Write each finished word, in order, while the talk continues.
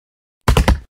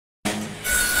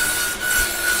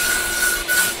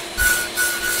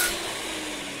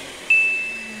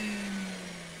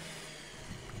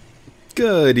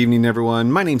Good evening,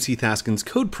 everyone. My name's Heath Haskins,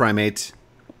 Code Primate.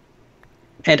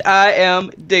 And I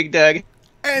am DigDug.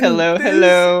 And Hello, this,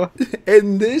 hello.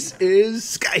 And this is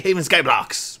SkyHaven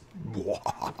Skyblocks.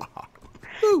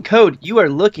 Code, you are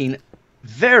looking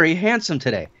very handsome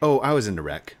today. Oh, I was in the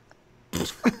wreck.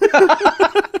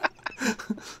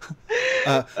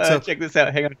 Check this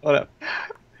out. Hang on. Hold up.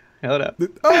 Hold up.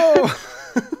 Oh!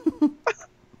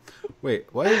 Wait,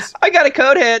 what is... I got a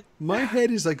code head. My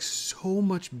head is like so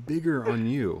much bigger on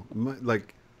you.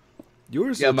 Like,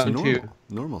 yours looks mine normal. too.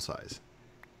 Normal size.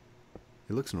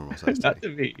 It looks normal size to Not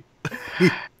me. to me.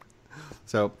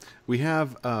 So, we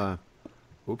have...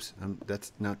 Oops,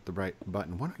 that's not the right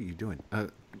button. What are you doing?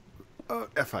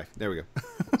 F5. There we go.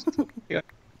 Yeah.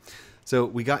 So,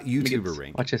 we got YouTuber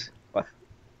rank. Watch this. What?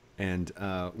 And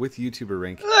with YouTuber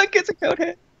rank, Look, it's a code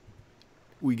head.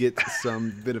 we get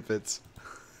some benefits.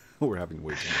 We're having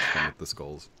way too much fun with the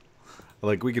skulls.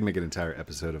 Like, we could make an entire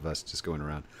episode of us just going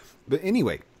around. But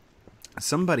anyway,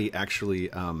 somebody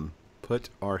actually put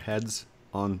our heads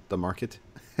on the market.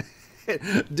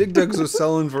 DigDugs was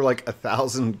selling for like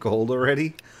 1,000 gold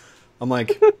already. I'm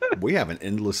like, we have an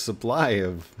endless supply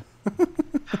of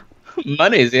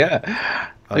Monies, yeah.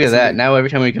 Look at that. Now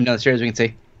every time we come down the stairs, we can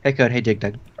say, hey, Code, hey,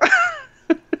 DigDug.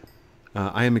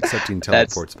 I am accepting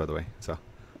teleports, by the way. So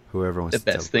whoever wants The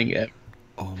to best thing ever.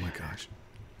 Oh my gosh.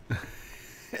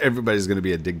 Everybody's going to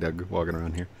be a DigDug walking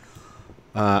around here.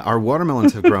 Our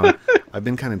watermelons have grown. I've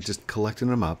been kind of just collecting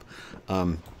them up.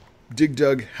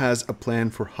 DigDug has a plan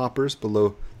for hoppers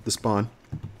below the spawn.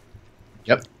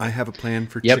 Yep. I have a plan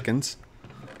for chickens.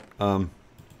 Not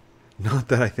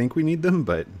that I think we need them,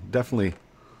 but definitely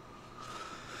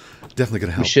going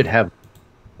to help. We should have.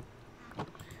 Oh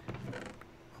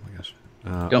my gosh.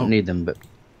 Don't need them, but.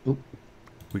 Oop.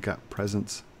 We got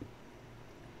presents.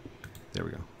 There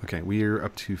we go. Okay, we're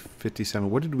up to 57.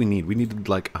 What did we need? We needed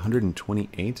like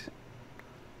 128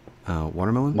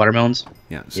 watermelon? Watermelons?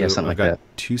 Yeah, so something I've like got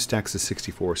that. 2 stacks of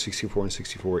 64. 64 and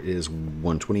 64 is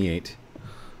 128.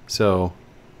 So,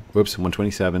 whoops,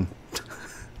 127.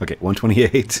 Okay,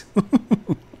 128.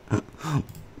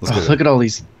 Let's go. Look at all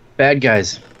these bad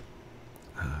guys.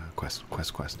 Quest.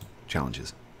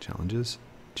 Challenges.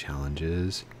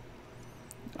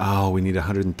 Oh, we need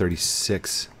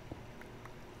 136.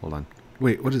 Hold on.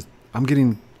 Wait, what is... I'm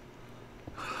getting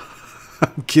a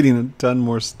ton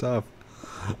more stuff.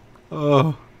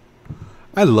 Oh.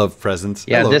 I love presents.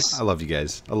 Yeah, I love you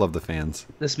guys. I love the fans.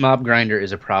 This mob grinder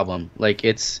is a problem. Like,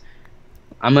 it's...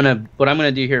 what I'm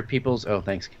gonna do here, peoples... Oh,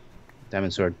 thanks.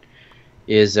 Diamond Sword.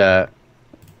 Is,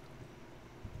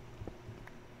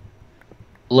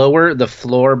 lower the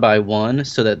floor by 1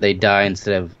 so that they die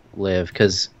instead of live,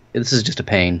 because this is just a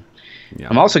pain. Yeah.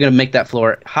 I'm also going to make that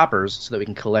floor hoppers so that we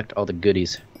can collect all the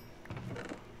goodies.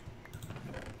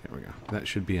 There we go. That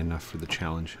should be enough for the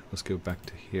challenge. Let's go back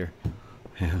to here.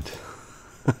 And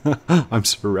I'm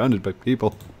surrounded by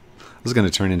people. This is going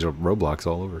to turn into Roblox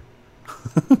all over.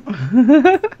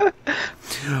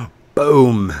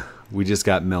 Boom! We just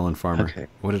got Melon Farmer. Okay.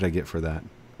 What did I get for that?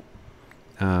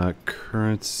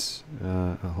 Currents.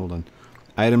 Hold on.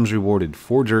 Items rewarded.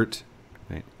 4 dirt.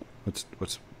 Wait. What's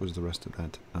the rest of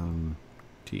that?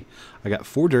 T. I got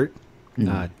 4 dirt,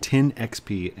 10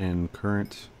 XP, and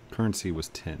currency was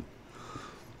 10.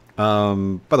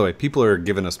 By the way, people are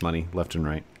giving us money left and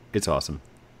right. It's awesome.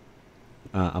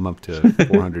 I'm up to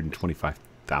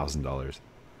 $425,000.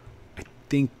 I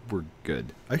think we're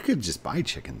good. I could just buy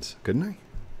chickens, couldn't I?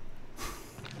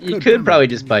 You could probably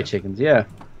just buy chickens, yeah.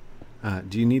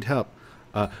 Do you need help?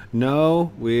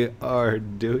 No, we are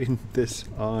doing this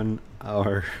on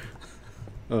our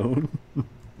own.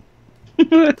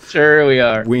 Sure we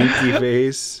are. Winky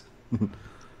face.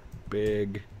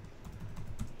 Big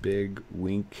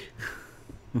wink.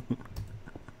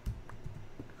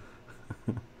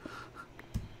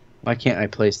 Why can't I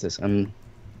place this? Wink,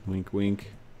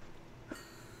 wink.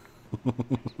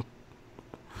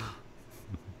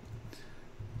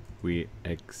 We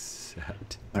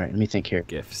accept. All right, let me think here.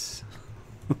 Gifts.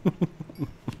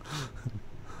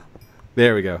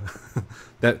 There we go.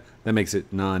 That makes it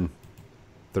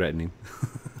non-threatening.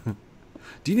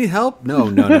 Do you need help? No.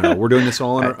 We're doing this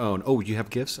all on our own. Oh, you have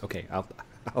gifts? Okay, I'll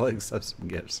accept some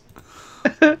gifts.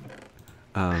 We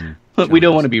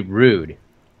don't want to be rude.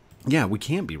 Yeah, we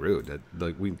can't be rude.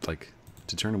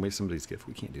 To turn away somebody's gift.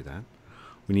 We can't do that.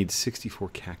 We need 64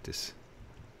 cactus.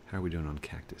 How are we doing on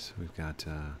cactus? We've got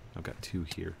I've got 2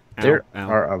 here. Ow, There ow.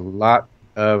 are a lot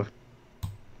of...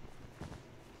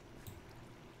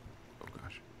 Oh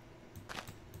gosh.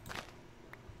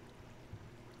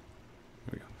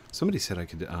 There we go. Somebody said I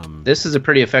could This is a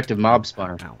pretty effective mob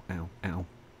spawner. Ow, ow, ow.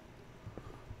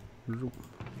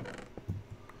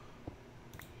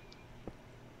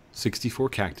 64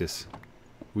 cactus.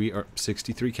 We are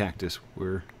 63 cactus.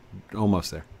 We're almost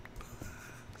there.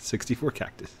 64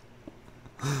 cactus.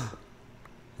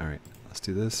 Alright, let's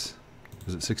do this.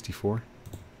 Was it 64?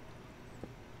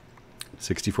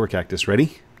 64 cactus.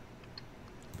 Ready?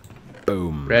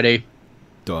 Boom. Ready.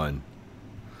 Done.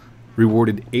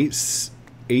 Rewarded 8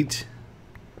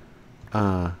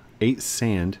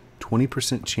 sand,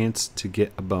 20% chance to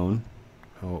get a bone.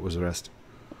 Oh, what was the rest?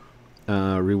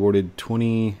 Rewarded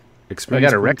 20 experience.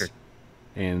 I got a points record.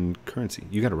 And currency.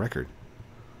 You got a record.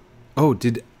 Oh,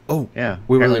 Yeah.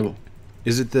 Wait.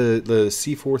 Is it the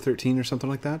C413 or something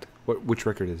like that? Which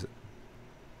record is it?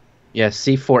 Yeah,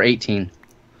 C418.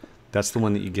 That's the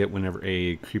one that you get whenever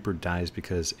a creeper dies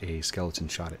because a skeleton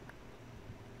shot it.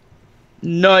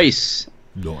 Nice.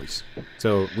 Nice.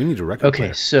 So we need a record. Okay,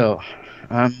 player. so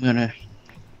I'm gonna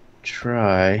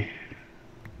try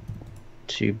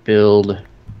to build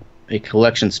a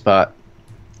collection spot.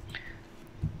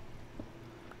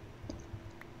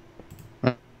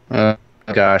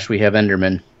 Gosh, we have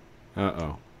Enderman.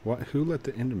 Uh-oh. What? Who let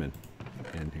the Enderman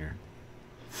in here?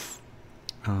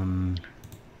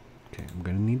 Okay, I'm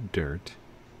gonna need dirt.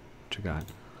 What you got?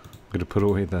 I'm gonna put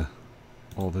away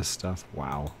all this stuff.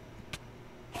 Wow.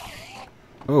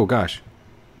 Oh gosh.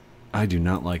 I do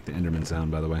not like the Enderman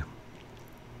sound, by the way.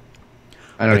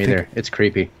 I don't either. It's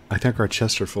creepy. I think our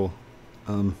chests are full.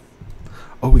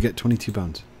 Oh, we got 22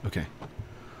 bones. Okay.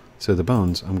 So the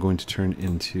bones I'm going to turn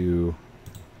into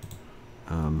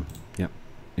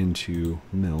into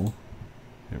mill.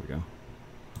 There we go.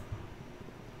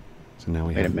 So now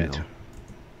we have mill.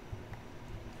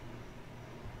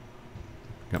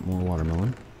 Got more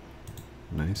watermelon.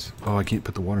 Nice. Oh, I can't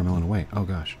put the watermelon away. Oh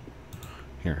gosh.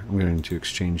 Here, I'm going to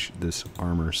exchange this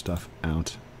armor stuff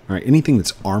out. All right, anything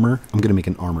that's armor, I'm going to make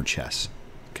an armor chest.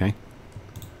 Okay.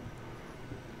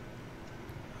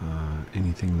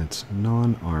 Anything that's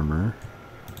non-armor,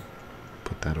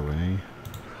 put that away.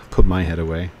 Put my head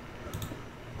away.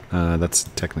 That's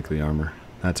technically armor.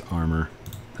 That's armor.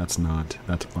 That's not.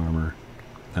 That's armor.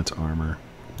 That's armor.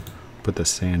 Put the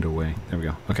sand away. There we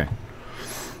go. Okay.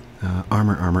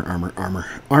 Armor.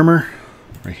 Armor.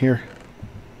 Right here.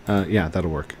 Yeah,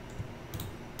 that'll work.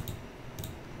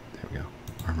 There we go.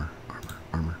 Armor.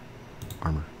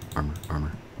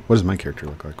 What does my character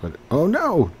look like? What? Oh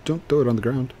no! Don't throw it on the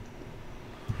ground.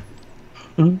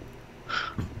 Oh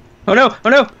no! Oh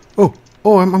no! Oh!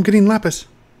 I'm getting lapis.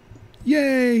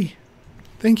 Yay!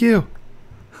 Thank you.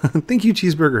 Thank you,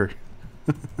 cheeseburger.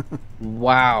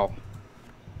 Wow.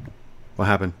 What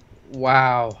happened?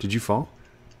 Wow. Did you fall?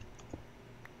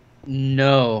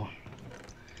 No.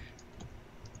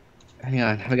 Hang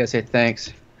on. I gotta say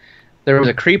thanks. There was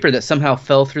a creeper that somehow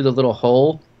fell through the little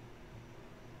hole.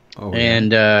 Oh,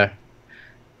 and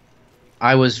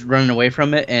I was running away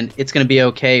from it, and it's gonna be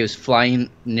okay. It was flying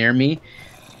near me.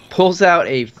 Pulls out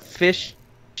a fish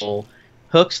hole,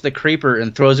 hooks the creeper,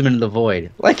 and throws him into the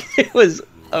void. Like, it was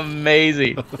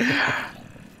amazing.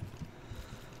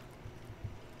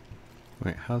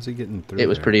 Wait, how's he getting through? It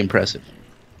was there? pretty impressive.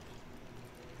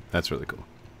 That's really cool.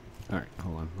 Alright,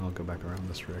 hold on. I'll go back around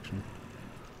this direction.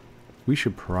 We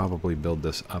should probably build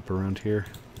this up around here.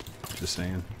 Just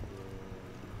saying.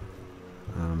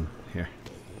 Here.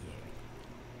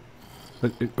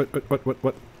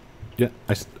 What? Yeah,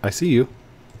 I see you.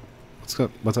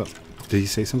 What's up? Did he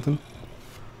say something?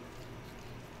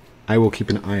 I will keep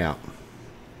an eye out.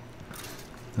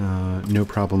 No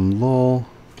problem, lol.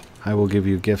 I will give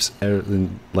you gifts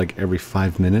like every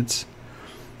 5 minutes.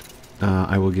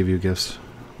 I will give you gifts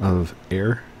of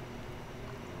air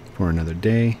for another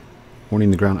day.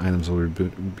 Warning, the ground items will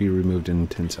be removed in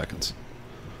 10 seconds.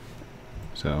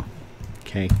 So,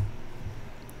 okay.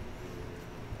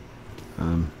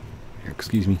 Here,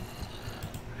 excuse me.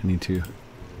 I need to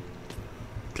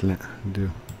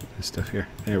do this stuff here.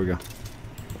 There we go.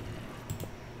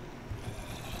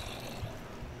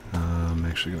 I'm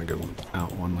actually going to go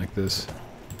out one like this.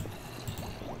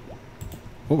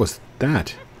 What was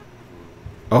that?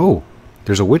 Oh,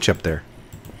 there's a witch up there.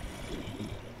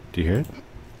 Do you hear it?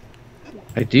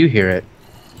 I do hear it.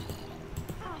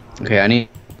 Okay, I need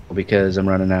because I'm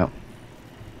running out.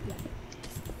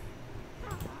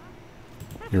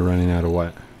 You're running out of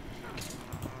what?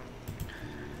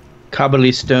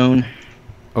 Cobbly stone.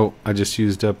 Oh, I just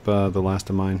used up the last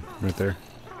of mine right there.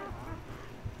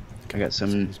 I got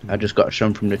some. I just got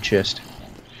some from the chest.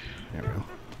 There we go.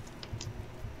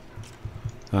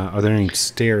 Are there any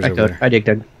stairs over there? I dig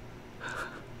dug.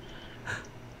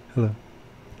 Hello.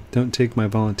 Don't take my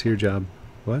volunteer job.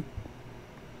 What?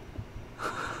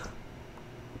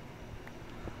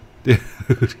 Dude,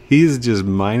 he's just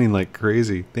mining like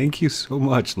crazy. Thank you so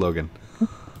much, Logan.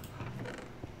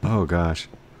 Oh gosh.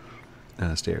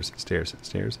 Stairs.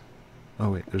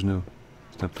 Oh wait, there's no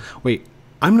stuff. Wait,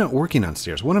 I'm not working on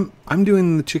stairs. I'm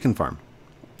doing the chicken farm.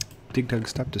 DigDug,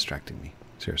 stop distracting me.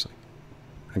 Seriously.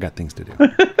 I got things to do.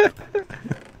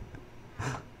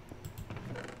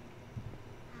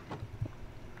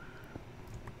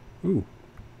 Ooh.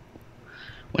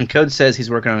 When Code says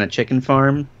he's working on a chicken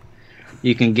farm,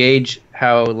 you can gauge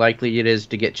how likely it is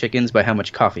to get chickens by how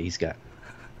much coffee he's got.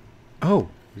 Oh,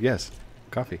 yes.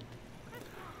 Coffee.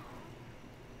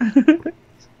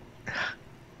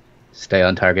 Stay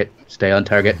on target. Stay on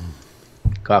target.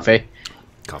 Coffee.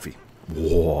 Coffee.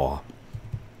 Whoa.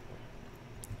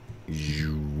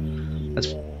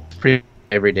 That's pretty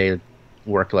everyday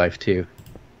work life, too.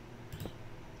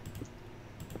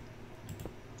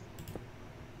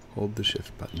 Hold the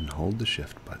shift button, hold the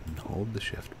shift button, hold the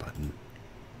shift button.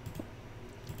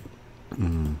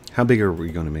 How big are we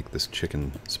going to make this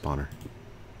chicken spawner?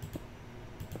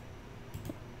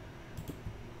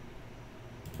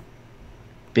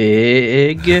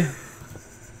 Big.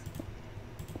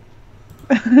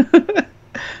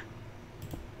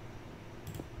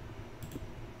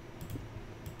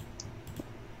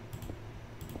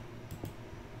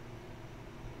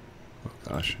 Oh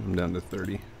gosh, I'm down to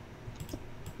 30.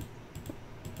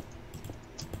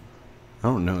 I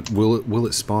don't know. Will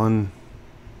it spawn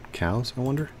cows, I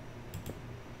wonder?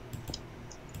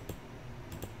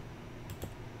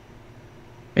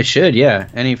 It should, yeah.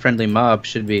 Any friendly mob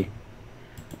should be.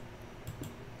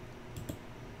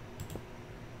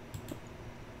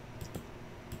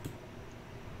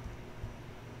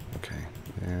 Okay,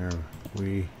 there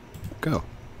we go.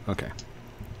 Okay.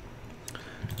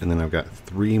 And then I've got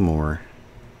 3 more.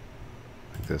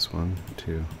 Like this, 1,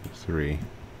 2, 3.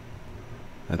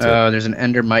 That's Oh, it. there's an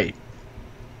ender mite.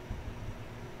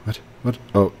 What?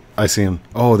 Oh, I see him.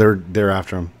 Oh, they're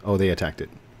after him. Oh, they attacked it.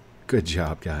 Good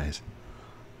job, guys.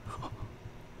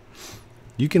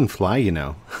 You can fly, you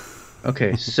know.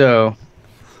 Okay, so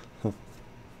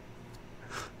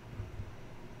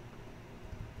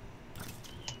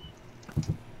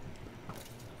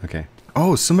Okay.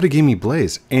 Oh, somebody gave me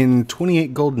Blaze and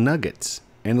 28 gold nuggets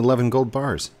and 11 gold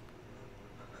bars.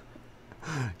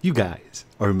 You guys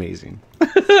are amazing.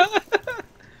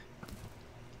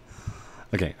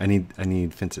 Okay, I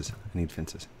need fences. I need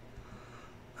fences.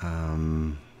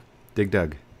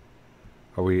 DigDug.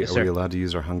 Are we Yes, are we sir. allowed to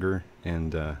use our hunger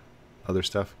and other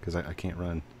stuff? Because I can't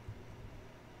run.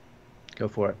 Go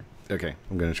for it. Okay,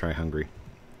 I'm gonna try hungry.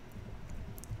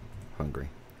 Hungry.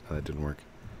 Oh, that didn't work.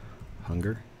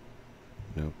 Hunger?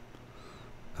 Nope.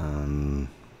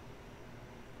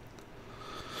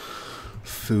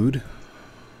 Food.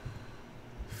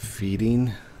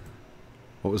 Feeding.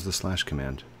 What was the slash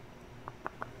command?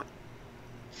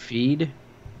 Feed.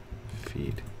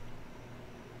 Feed.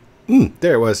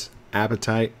 There it was.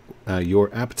 Appetite.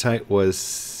 Your appetite was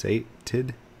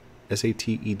sated.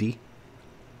 S-A-T-E-D.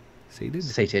 Sated?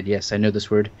 Sated, yes, I know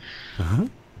this word.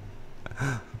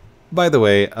 By the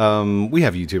way, we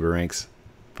have YouTuber ranks.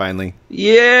 Finally.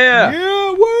 Yeah!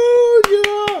 Yeah, woo,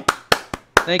 yeah!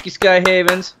 Thank you,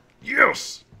 SkyHavens.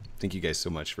 Yes! Thank you guys so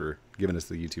much for giving us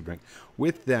the YouTube rank.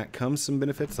 With that comes some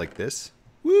benefits like this.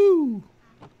 Woo!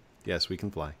 Yes, we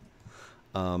can fly.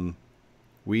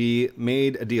 We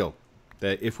made a deal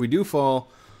that if we do fall,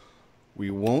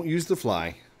 we won't use the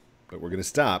fly, but we're going to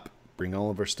stop, bring all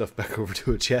of our stuff back over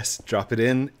to a chest, drop it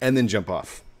in, and then jump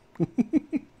off.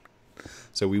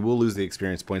 So we will lose the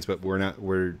experience points, but we're not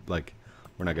going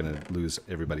to lose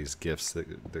everybody's gifts that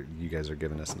you guys are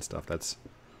giving us and stuff. That's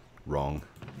wrong.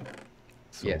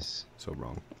 Yes. So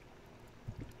wrong.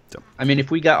 So. I mean,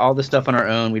 if we got all the stuff on our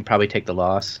own, we'd probably take the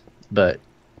loss, but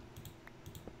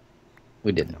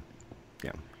we didn't.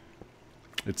 Yeah.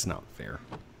 It's not fair.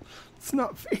 It's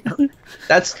not fair.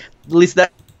 That's at least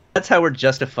that's how we're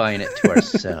justifying it to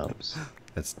ourselves.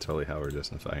 That's totally how we're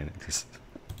justifying it. 'Cause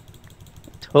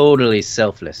Totally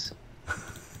selfless.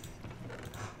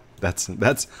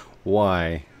 that's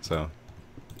why. So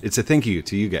it's a thank you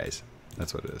to you guys.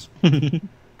 That's what it is. There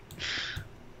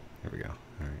we go.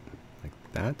 All right, like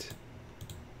that.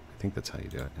 I think that's how you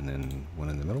do it. And then one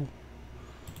in the middle.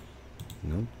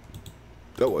 Nope.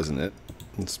 That wasn't it.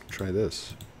 Let's try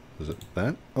this. Was it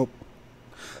that? Oh.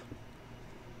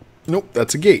 Nope,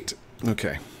 that's a gate.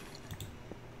 Okay.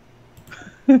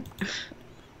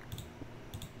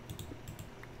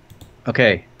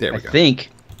 Okay. There we I go. think.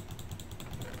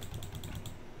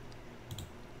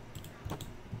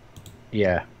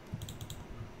 Yeah.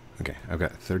 Okay, I've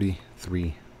got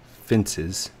 33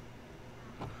 fences.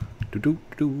 Do do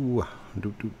do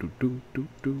do do do do do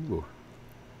do.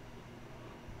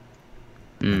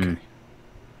 Okay.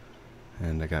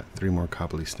 And I got 3 more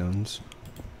cobblestones.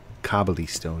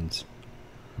 Cobblestones.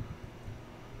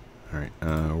 Alright,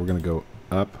 we're going to go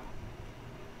up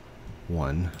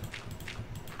 1.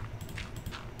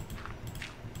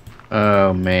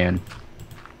 Oh, man.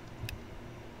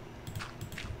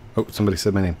 Oh, somebody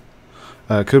said my name.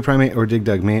 Code Primate or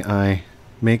DigDug, may I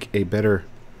make a better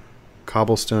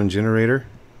cobblestone generator?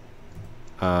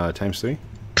 Times 3?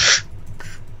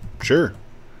 Sure.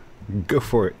 Go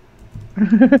for it.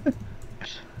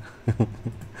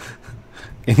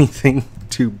 Anything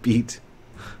to beat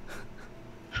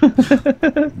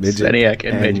Midget Seniac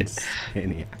and Midget.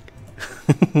 Seniac.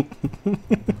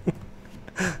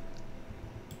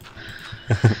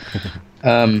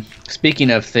 Speaking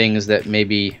of things that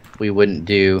maybe we wouldn't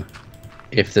do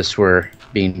if this were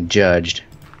being judged,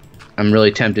 I'm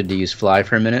really tempted to use fly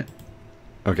for a minute.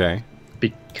 Okay.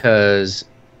 Because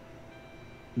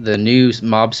the new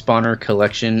mob spawner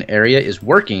collection area is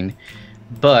working,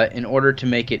 but in order to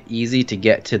make it easy to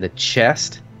get to the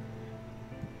chest,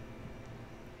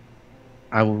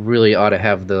 I really ought to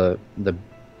have the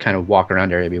kind of walk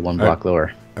around area be 1 block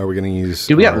lower. Are we going to use...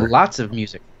 Dude, we got lots of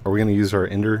music. Are we going to use our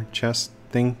ender chest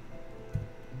thing?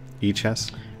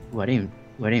 E-chest? Ooh, I didn't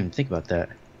even think about that.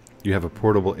 You have a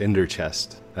portable ender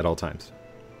chest at all times.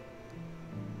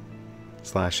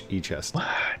 / e-chest. What?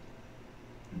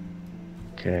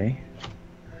 Okay.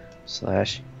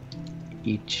 /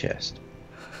 e-chest.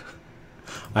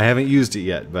 I haven't used it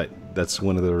yet, but that's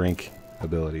one of the rank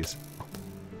abilities.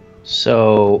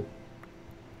 So...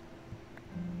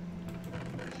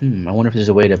 I wonder if there's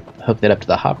a way to hook that up to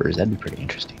the hoppers. That'd be pretty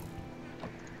interesting.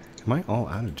 Am I all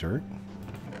out of dirt?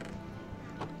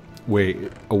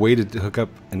 Wait, a way to hook up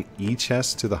an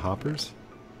e-chest to the hoppers?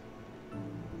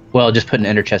 Well, just put an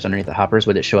ender chest underneath the hoppers.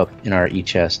 Would it show up in our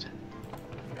e-chest?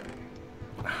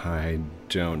 I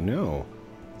don't know.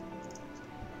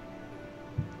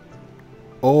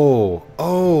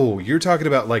 Oh, you're talking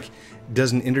about, like,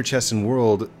 does an ender chest in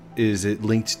world, is it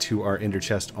linked to our ender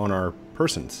chest on our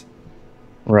persons?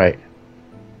 Right.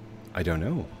 I don't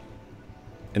know.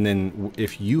 And then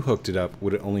if you hooked it up,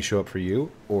 would it only show up for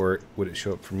you, or would it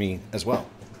show up for me as well?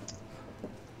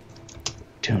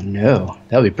 Don't know.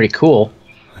 That would be pretty cool.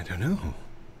 I don't know.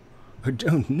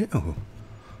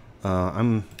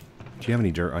 Do you have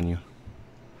any dirt on you?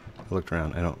 I looked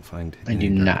around. I don't find any I do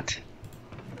dirt. not.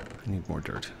 I need more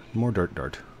dirt. More dirt.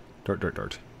 Dirt.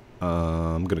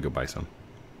 I'm gonna go buy some.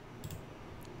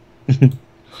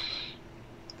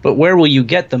 But where will you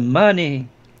get the money?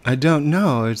 I don't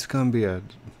know. It's gonna be a...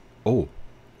 Oh.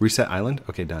 Reset island?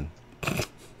 Okay, done.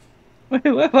 Wait,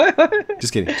 what?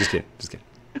 Just kidding.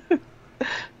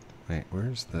 Wait,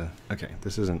 where's the... Okay,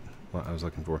 this isn't what I was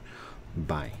looking for.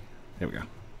 Buy. There we go.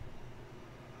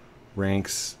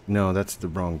 Ranks. No, that's the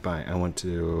wrong buy. I want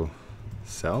to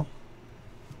sell?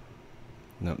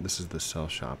 No, this is the sell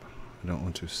shop. I don't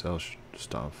want to sell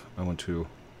stuff. I want to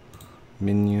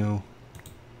menu.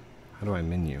 How do I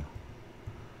menu?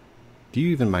 Do you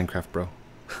even Minecraft, bro?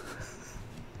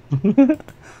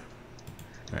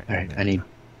 Alright, I need...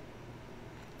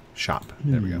 Shop.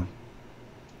 There we go.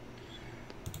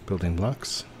 Building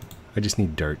blocks. I just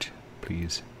need dirt,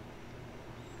 please.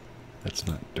 That's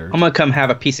not dirt. I'm gonna come have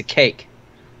a piece of cake.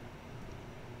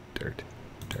 Dirt.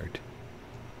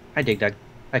 Hi, DigDug.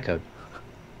 Hi, Code.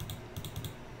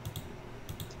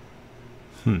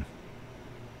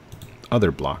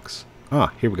 Other blocks.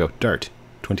 Ah, here we go. Dirt.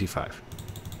 25.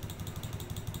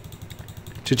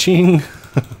 Cha-ching!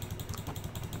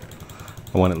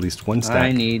 I want at least 1 stack.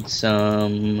 I need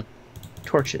some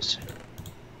torches.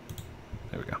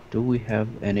 There we go. Do we have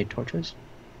any torches?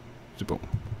 Boom.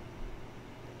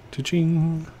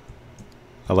 Cha-ching!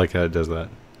 I like how it does that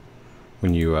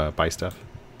when you buy stuff.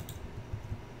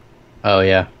 Oh,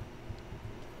 yeah.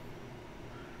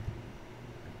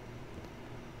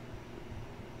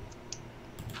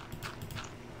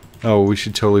 Oh, we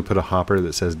should totally put a hopper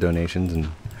that says donations and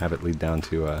have it lead down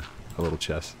to a little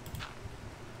chest.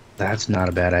 That's not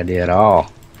a bad idea at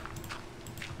all.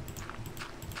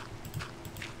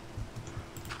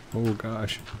 Oh,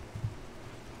 gosh.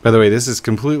 By the way, this is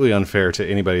completely unfair to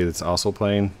anybody that's also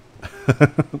playing.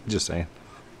 Just saying.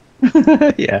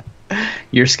 Yeah.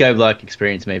 Your Skyblock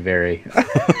experience may vary.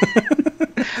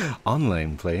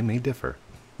 Online play may differ.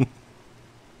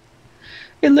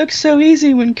 It looked so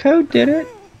easy when Code did it.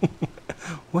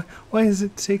 Why is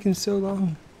it taking so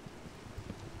long?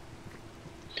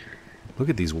 Look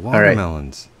at these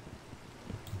watermelons.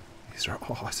 Right. These are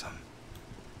awesome.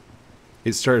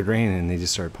 It started raining and they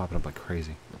just started popping up like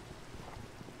crazy.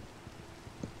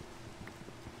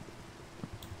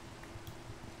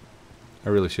 I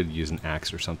really should use an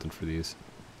axe or something for these.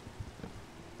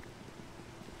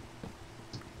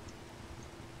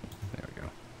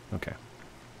 Okay.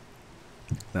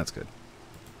 That's good.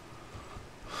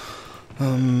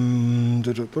 I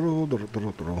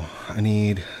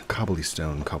need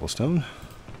cobblestone. Cobblestone?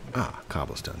 Ah,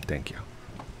 cobblestone. Thank you.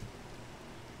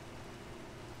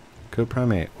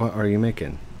 Co-primate, what are you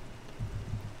making?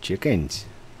 Chickens.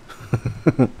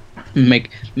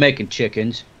 Making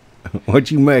chickens.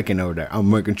 What you making over there? I'm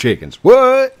making chickens.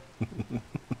 What?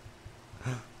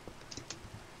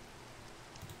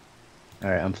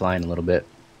 Alright, I'm flying a little bit.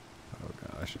 Oh,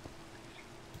 gosh.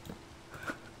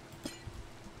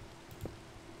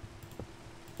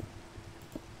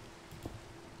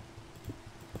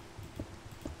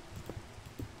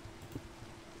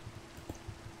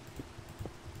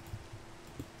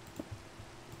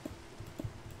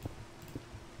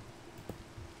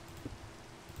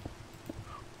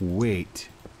 Wait.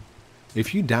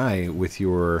 If you die with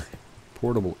your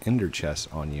portable ender chest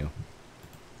on you,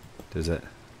 does it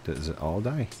all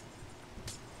die?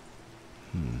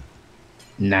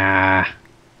 Nah.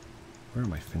 Where are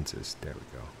my fences? There we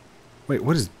go. Wait,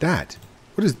 what is that?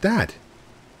 What is that?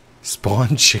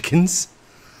 Spawn chickens?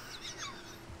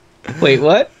 Wait,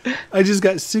 what? I just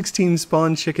got 16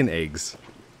 spawn chicken eggs.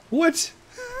 What?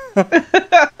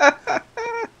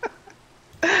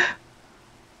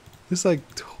 This like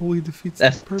totally defeats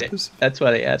the purpose. That's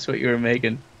why they asked what you were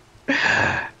making.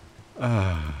 Okay.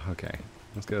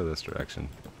 Let's go this direction.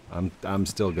 I'm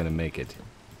still gonna make it.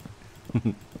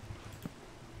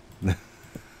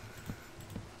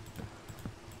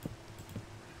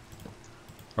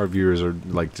 Our viewers are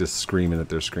like just screaming at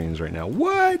their screens right now.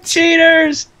 What?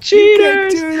 Cheaters! You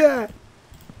Cheaters! can't do that.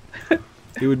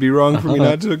 It would be wrong for me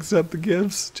not to accept the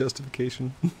gifts.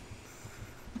 Justification.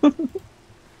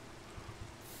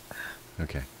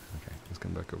 Okay. Let's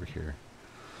come back over here.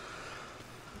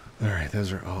 All right,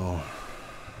 those are all.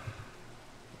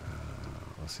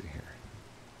 Let's see here.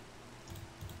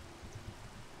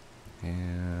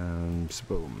 And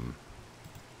boom.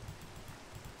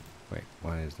 Wait,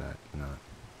 why is that not?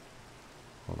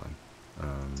 Hold on.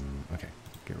 Okay,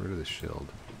 get rid of the shield.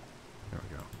 There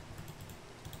we go.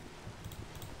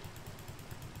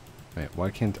 Wait,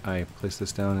 why can't I place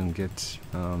this down and get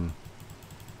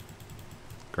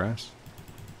grass?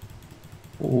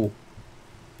 Ooh.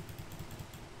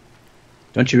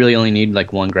 Don't you really only need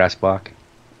like one grass block?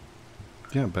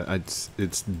 Yeah, but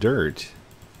it's dirt,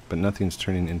 but nothing's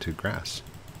turning into grass.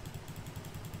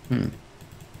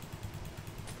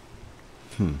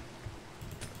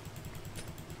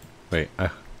 Wait,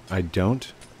 I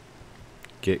don't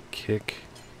get kick.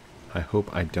 I hope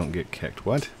I don't get kicked.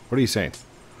 What? What are you saying?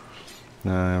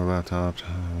 No, I have a laptop.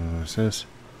 Sis.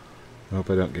 I hope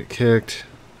I don't get kicked.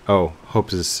 Oh,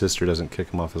 hope his sister doesn't kick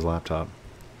him off his laptop.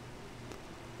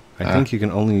 I think you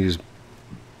can only use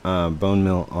bone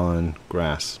meal on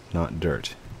grass, not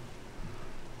dirt.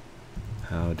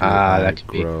 How do I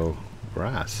grow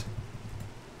grass?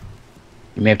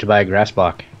 You may have to buy a grass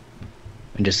block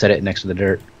and just set it next to the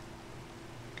dirt.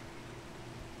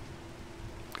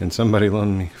 Can somebody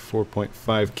loan me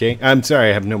 4.5k? I'm sorry,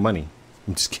 I have no money.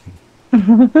 I'm just kidding.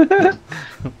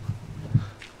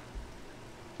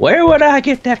 Where would I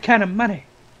get that kind of money?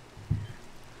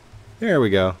 There we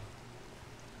go.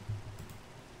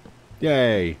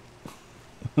 Yay.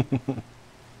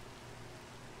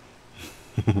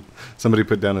 Somebody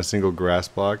put down a single grass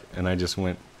block, and I just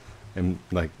went and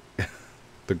like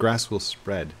the grass will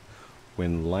spread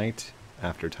when lit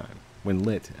after time.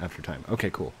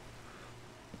 Okay, cool.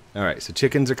 All right, so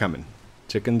chickens are coming.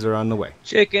 Chickens are on the way.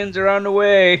 Chickens are on the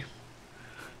way.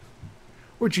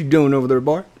 What you doing over there,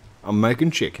 boy? I'm making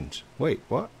chickens. Wait,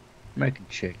 what? Making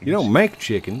chickens. You don't make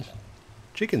chickens.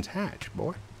 Chickens hatch,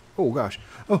 boy. Oh, gosh.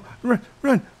 Oh, run.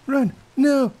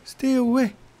 No, stay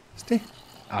away. Stay.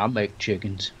 I'll make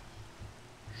chickens.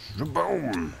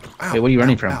 Boom. Ow, hey, what are you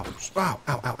running from? Ow.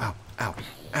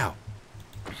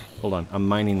 Hold on. I'm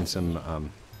mining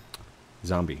some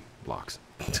zombie blocks.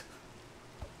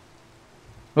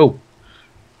 Oh.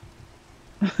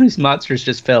 These monsters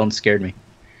just fell and scared me.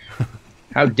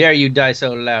 How dare you die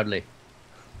so loudly?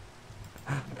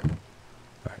 All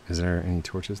right, is there any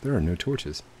torches? There are no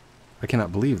torches. I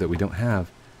cannot believe that we don't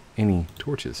have any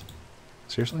torches.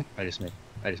 Seriously? I just made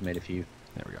a few.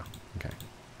 There we go. Okay.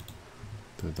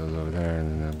 Put those over there,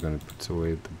 and then I'm going to put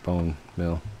away the bone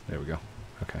mill. There we go.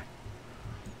 Okay.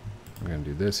 We're going to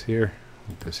do this here,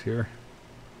 this here,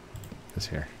 this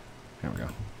here. There we go.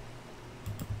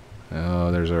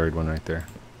 Oh, there's already one right there.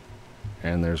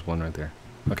 And there's one right there.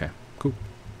 Okay, cool.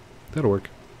 That'll work.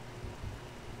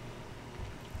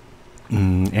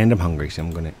 And I'm hungry, so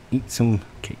I'm going to eat some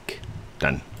cake.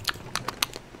 Done.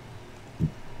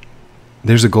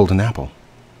 There's a golden apple.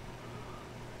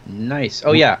 Nice.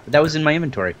 Oh yeah, that was in my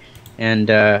inventory, and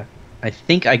I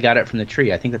think I got it from the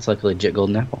tree. I think that's like a legit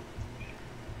golden apple.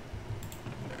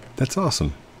 That's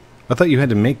awesome. I thought you had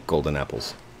to make golden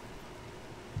apples.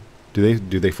 Do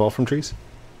they fall from trees?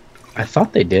 I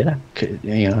thought they did. Could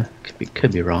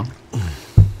be wrong.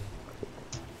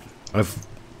 I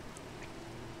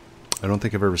don't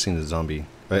think I've ever seen a zombie.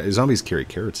 Zombies carry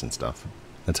carrots and stuff.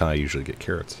 That's how I usually get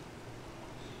carrots.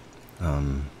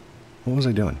 What was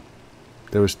I doing?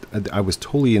 I was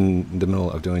totally in the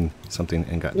middle of doing something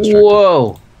and got distracted.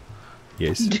 Whoa!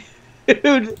 Yes.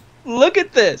 Dude, look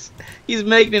at this. He's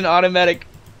making an automatic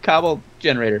cobble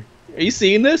generator. Are you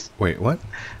seeing this? Wait, what?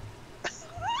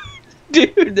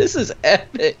 Dude, this is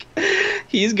epic.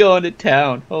 He's going to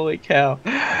town. Holy cow.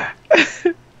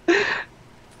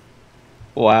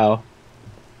 Wow.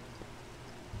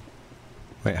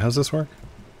 Wait, how's this work?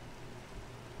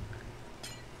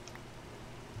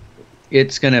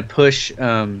 It's going to push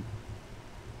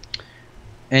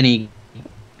any...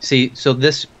 See, so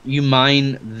this, you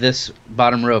mine this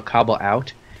bottom row of cobble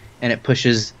out, and it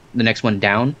pushes the next one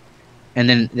down, and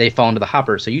then they fall into the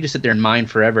hopper. So you just sit there and mine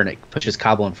forever, and it pushes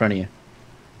cobble in front of you.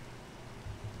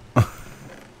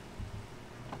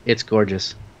 It's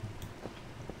gorgeous.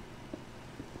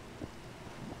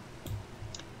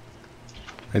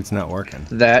 It's not working.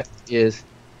 That is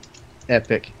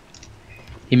epic.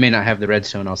 He may not have the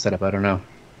redstone all set up. I don't know.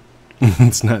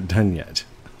 It's not done yet.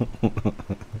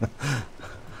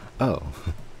 Oh.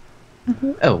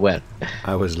 Oh, well.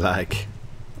 I was like,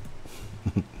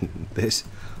 this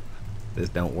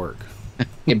don't work.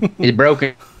 It's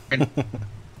broken.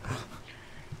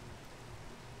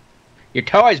 Your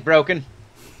toy's broken.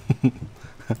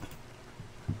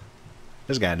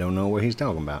 This guy don't know what he's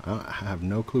talking about. I have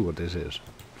no clue what this is.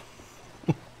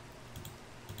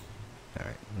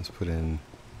 Alright, let's put in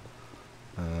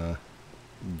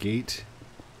gate,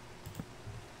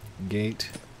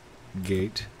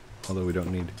 although we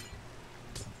don't need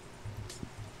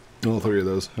all three of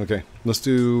those. Okay, let's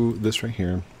do this right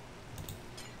here.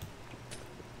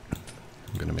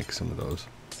 I'm going to make some of those.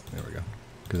 There we go,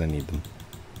 because I need them.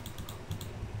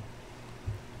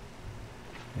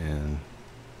 And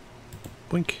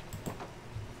blink.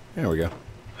 There we go.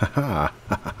 Ha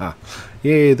ha.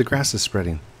 Yay, the grass is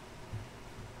spreading.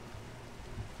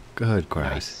 Good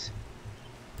grass.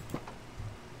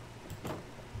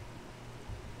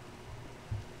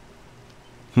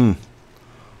 Nice.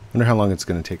 Wonder how long it's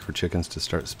going to take for chickens to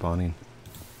start spawning.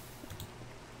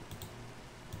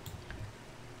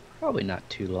 Probably not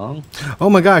too long. Oh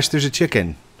my gosh, there's a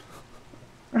chicken.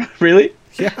 Really?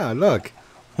 Yeah, look.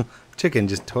 Chicken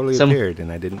just totally appeared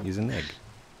and I didn't use an egg.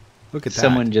 Look at that.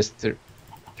 Someone just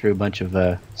threw a bunch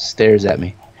of stairs at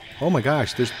me. Oh my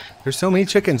gosh, there's so many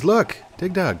chickens. Look,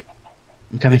 Dig Dug.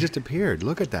 They just appeared.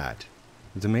 Look at that.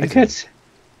 It's amazing.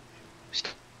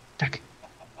 Stuck.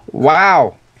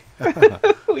 Wow.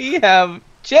 We have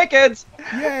chickens.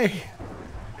 Yay.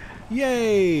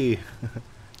 Yay.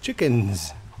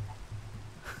 Chickens.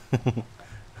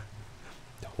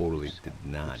 Totally did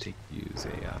not use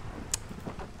a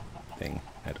thing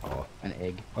at all. An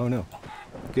egg. Oh no.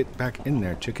 Get back in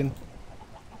there, chicken.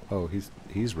 Oh,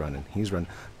 he's running. He's running.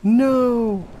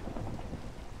 No.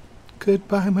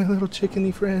 Goodbye, my little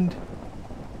chickeny friend.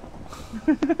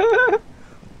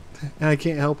 I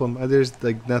can't help him. There's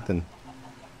like nothing.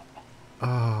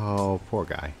 Oh, poor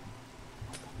guy.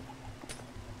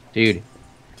 Dude,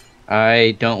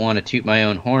 I don't want to toot my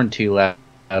own horn too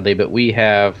loudly, but we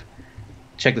have...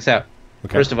 Check this out.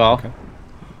 Okay. First of all,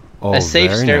 a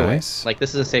safe stairway. Nice. Like,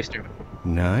 this is a safe stairway.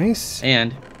 Nice.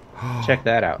 And check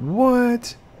that out.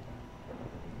 What?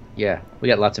 Yeah, we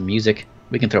got lots of music.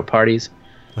 We can throw parties.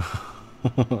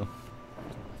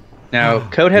 Now,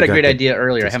 Code had a great idea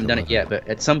earlier. I haven't done it yet, but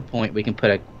at some point we can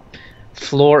put a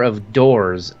floor of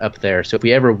doors up there. So if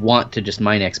we ever want to just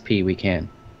mine XP, we can.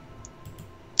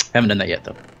 Haven't done that yet,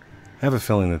 though. I have a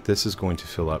feeling that this is going to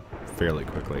fill up fairly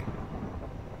quickly.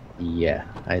 Yeah,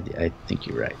 I think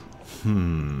you're right.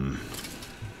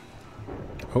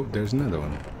 Oh, there's another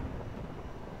one.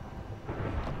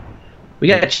 We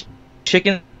got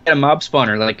chicken at a mob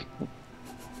spawner, like...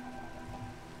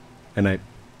 And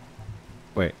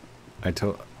wait, are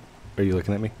you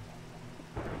looking at me?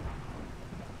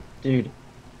 Dude,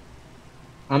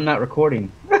 I'm not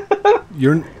recording.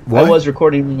 You're what? I was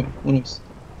recording when it was...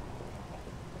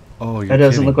 Oh, you're That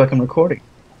doesn't kidding. look like I'm recording.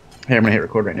 Here, I'm gonna hit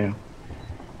record right now.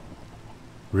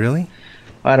 Really?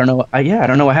 I don't know. I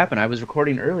don't know what happened. I was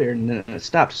recording earlier and then it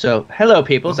stopped. So, hello,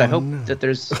 peoples. I hope that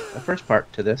there's a first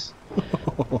part to this.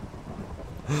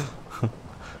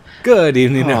 Good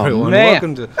evening, Oh, everyone. man.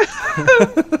 Welcome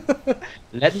to.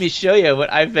 Let me show you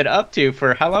what I've been up to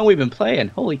for how long we've been playing.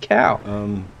 Holy cow.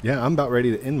 Yeah, I'm about ready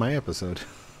to end my episode.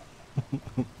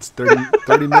 It's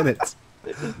 30 minutes.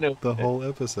 The whole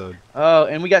episode. Oh,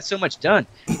 and we got so much done.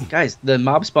 Guys, the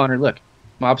mob spawner, look.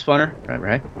 Mob spawner,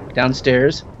 right.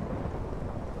 Downstairs.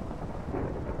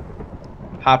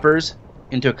 Hoppers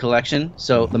into a collection.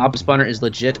 So the mob spawner is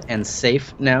legit and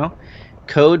safe now.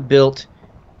 Code built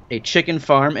a chicken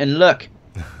farm, and look.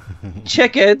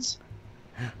 Chickens!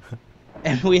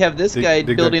 And we have this guy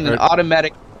building an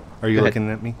automatic... Are you looking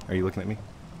at me? Are you looking at me?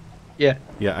 Yeah.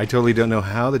 Yeah, I totally don't know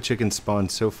how the chickens spawn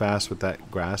so fast with that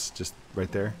grass just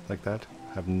right there, like that.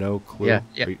 I have no clue. Yeah.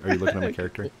 Are you looking at my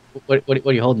character? What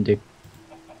are you holding, dude?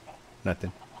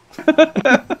 Nothing.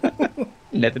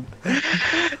 Nothing.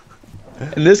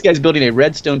 And this guy's building a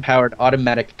redstone-powered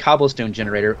automatic cobblestone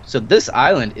generator. So this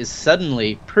island is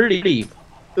suddenly pretty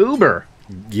uber.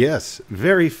 Yes,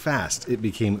 very fast it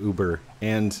became Uber.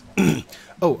 And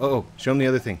oh, show him the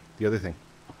other thing. The other thing.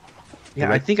 Yeah,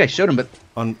 right. I think I showed him, but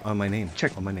on my name.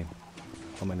 Check on my name.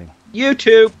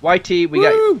 YouTube YT. We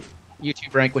Woo! got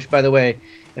YouTube rank. Which, by the way,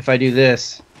 if I do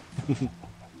this,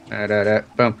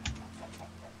 boom.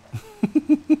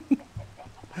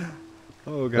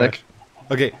 Oh gosh. Look.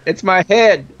 Okay. It's my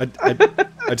head.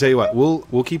 I tell you what.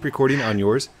 We'll keep recording on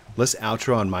yours. Let's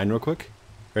outro on mine real quick.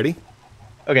 Ready?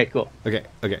 Okay. Cool. Okay.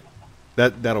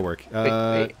 That'll work.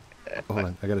 Wait. Hold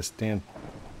on. I gotta stand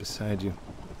beside you,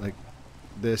 like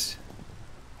this.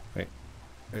 Wait.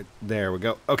 There we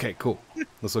go. Okay. Cool.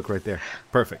 Let's look right there.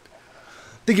 Perfect.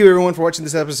 Thank you everyone for watching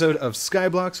this episode of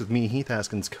Skyblocks with me, Heath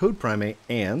Haskins, Code Primate,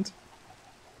 and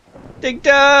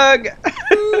DigDug.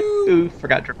 Ooh,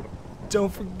 forgot to.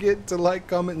 Don't forget to like,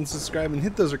 comment, and subscribe, and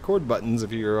hit those record buttons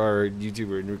if you are a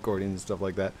YouTuber and recording and stuff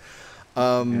like that.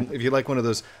 If you like one of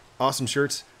those awesome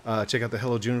shirts, check out the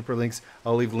Hello Juniper links.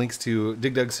 I'll leave links to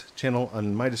DigDug's channel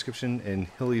on my description, and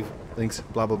he'll leave links,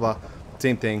 blah, blah, blah.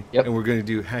 Same thing. Yep. And we're going to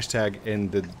do hashtag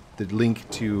and the link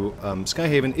to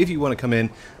SkyHaven if you want to come in,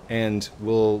 and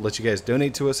we'll let you guys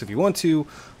donate to us if you want to.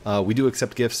 We do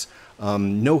accept gifts.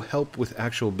 No help with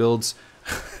actual builds.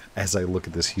 As I look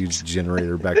at this huge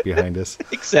generator back behind us.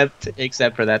 Except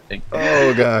for that thing.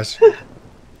 Oh gosh.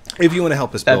 If you want to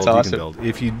help us build, That's you awesome. can build.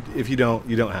 If you don't,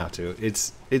 you don't have to.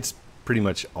 It's pretty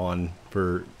much on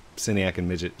for Cyniac and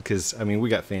Midget, because I mean we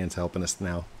got fans helping us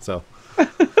now. So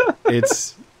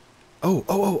it's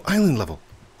island level.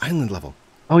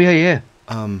 Oh yeah.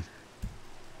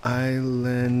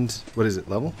 Island, what is it,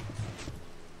 level?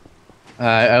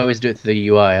 I always do it through the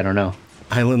UI. I don't know.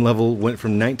 Island level went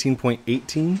from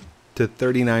 19.18 to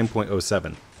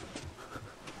 39.07.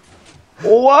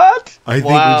 What? I think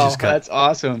wow, we just got that's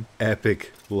awesome.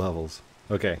 Epic levels.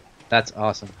 Okay. That's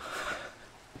awesome.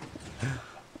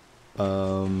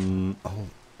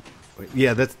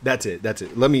 Yeah, that's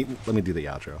it. Let me do the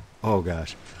outro. Oh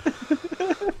gosh.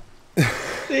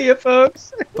 See you,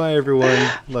 folks. Bye everyone.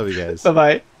 Love you guys.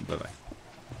 Bye-bye. Bye-bye.